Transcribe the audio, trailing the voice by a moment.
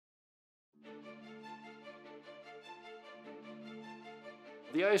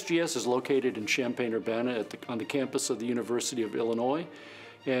The ISGS is located in Champaign-Urbana on the campus of the University of Illinois,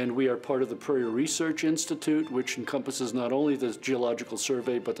 and we are part of the Prairie Research Institute, which encompasses not only the Geological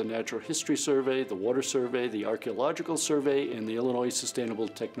Survey, but the Natural History Survey, the Water Survey, the Archaeological Survey, and the Illinois Sustainable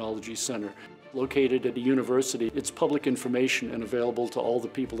Technology Center. Located at a university, it's public information and available to all the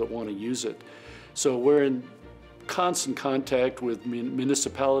people that want to use it. So we're in constant contact with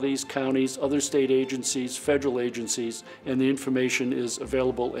municipalities, counties, other state agencies, federal agencies, and the information is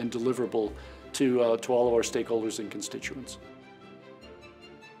available and deliverable to all of our stakeholders and constituents.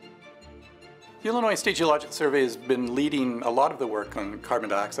 The Illinois State Geological Survey has been leading a lot of the work on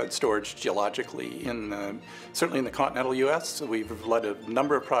carbon dioxide storage geologically, certainly in the continental U.S. We've led a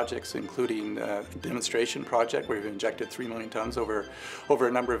number of projects, including a demonstration project where we've injected 3 million tons over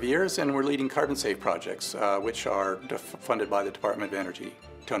a number of years, and we're leading carbon safe projects, which are funded by the Department of Energy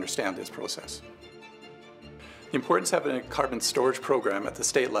to understand this process. The importance of having a carbon storage program at the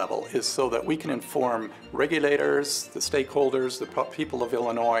state level is so that we can inform regulators, the stakeholders, the people of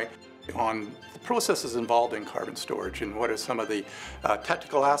Illinois on the processes involved in carbon storage and what are some of the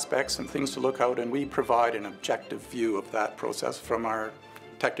technical aspects and things to look out, and we provide an objective view of that process from our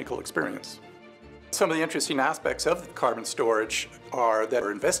technical experience. Some of the interesting aspects of carbon storage are that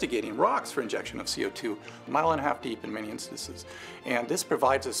we're investigating rocks for injection of CO2 1.5 miles deep in many instances, and this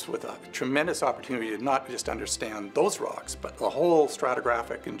provides us with a tremendous opportunity to not just understand those rocks, but the whole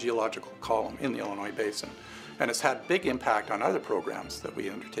stratigraphic and geological column in the Illinois Basin, and it's had big impact on other programs that we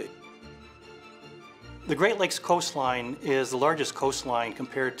undertake. The Great Lakes coastline is the largest coastline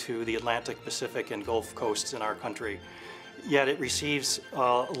compared to the Atlantic, Pacific, and Gulf coasts in our country. Yet it receives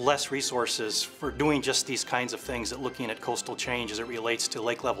less resources for doing just these kinds of things, at looking at coastal change as it relates to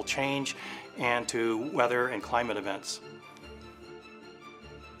lake level change and to weather and climate events.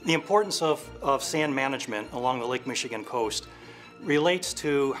 The importance of sand management along the Lake Michigan coast relates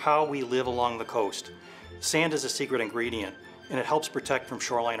to how we live along the coast. Sand is a secret ingredient, and it helps protect from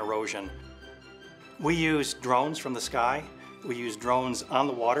shoreline erosion. We use drones from the sky, we use drones on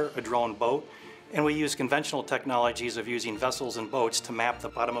the water, a drone boat, and we use conventional technologies of using vessels and boats to map the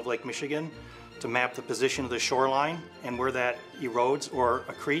bottom of Lake Michigan, to map the position of the shoreline and where that erodes or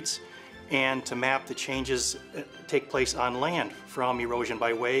accretes, and to map the changes that take place on land from erosion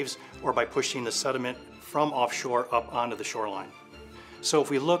by waves or by pushing the sediment from offshore up onto the shoreline. So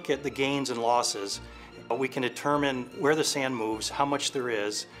if we look at the gains and losses, we can determine where the sand moves, how much there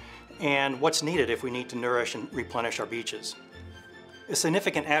is, and what's needed if we need to nourish and replenish our beaches. A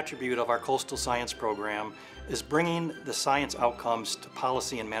significant attribute of our coastal science program is bringing the science outcomes to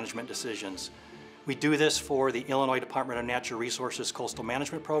policy and management decisions. We do this for the Illinois Department of Natural Resources Coastal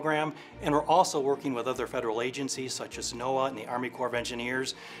Management Program, and we're also working with other federal agencies such as NOAA and the Army Corps of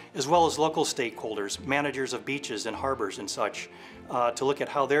Engineers, as well as local stakeholders, managers of beaches and harbors and such, to look at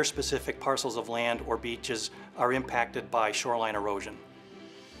how their specific parcels of land or beaches are impacted by shoreline erosion.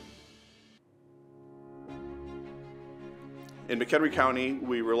 In McHenry County,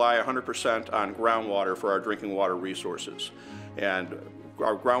 we rely 100% on groundwater for our drinking water resources. And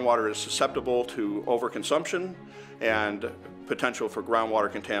our groundwater is susceptible to overconsumption and potential for groundwater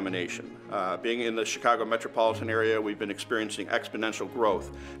contamination. Being in the Chicago metropolitan area, we've been experiencing exponential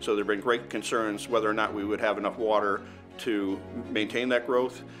growth. So there have been great concerns whether or not we would have enough water to maintain that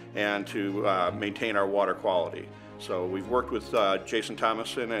growth and to maintain our water quality. So we've worked with Jason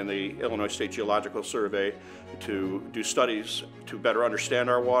Thomason and the Illinois State Geological Survey to do studies to better understand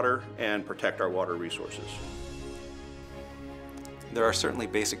our water and protect our water resources. There are certainly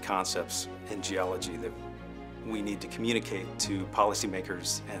basic concepts in geology that we need to communicate to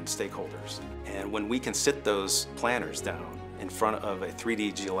policymakers and stakeholders. And when we can sit those planners down in front of a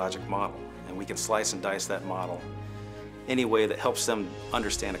 3D geologic model, and we can slice and dice that model any way that helps them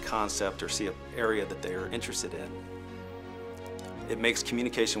understand a concept or see an area that they're interested in, it makes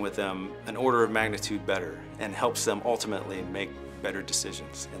communication with them an order of magnitude better and helps them ultimately make better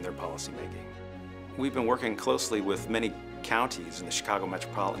decisions in their policy making. We've been working closely with many counties in the Chicago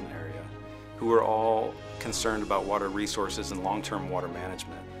metropolitan area who are all concerned about water resources and long-term water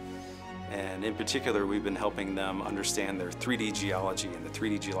management. And in particular, we've been helping them understand their 3D geology and the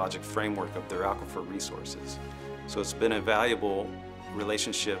 3D geologic framework of their aquifer resources. So it's been a valuable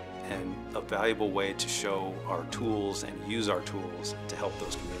relationship and a valuable way to show our tools and use our tools to help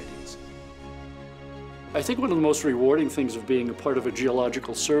those communities. I think one of the most rewarding things of being a part of a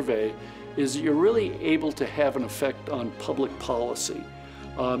geological survey is you're really able to have an effect on public policy.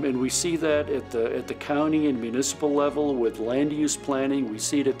 And we see that at the county and municipal level with land use planning. We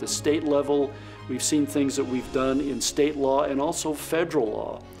see it at the state level. We've seen things that we've done in state law and also federal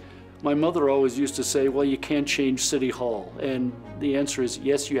law. My mother always used to say, well, you can't change City Hall. And the answer is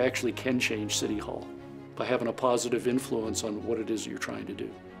yes, you actually can change City Hall by having a positive influence on what it is you're trying to do.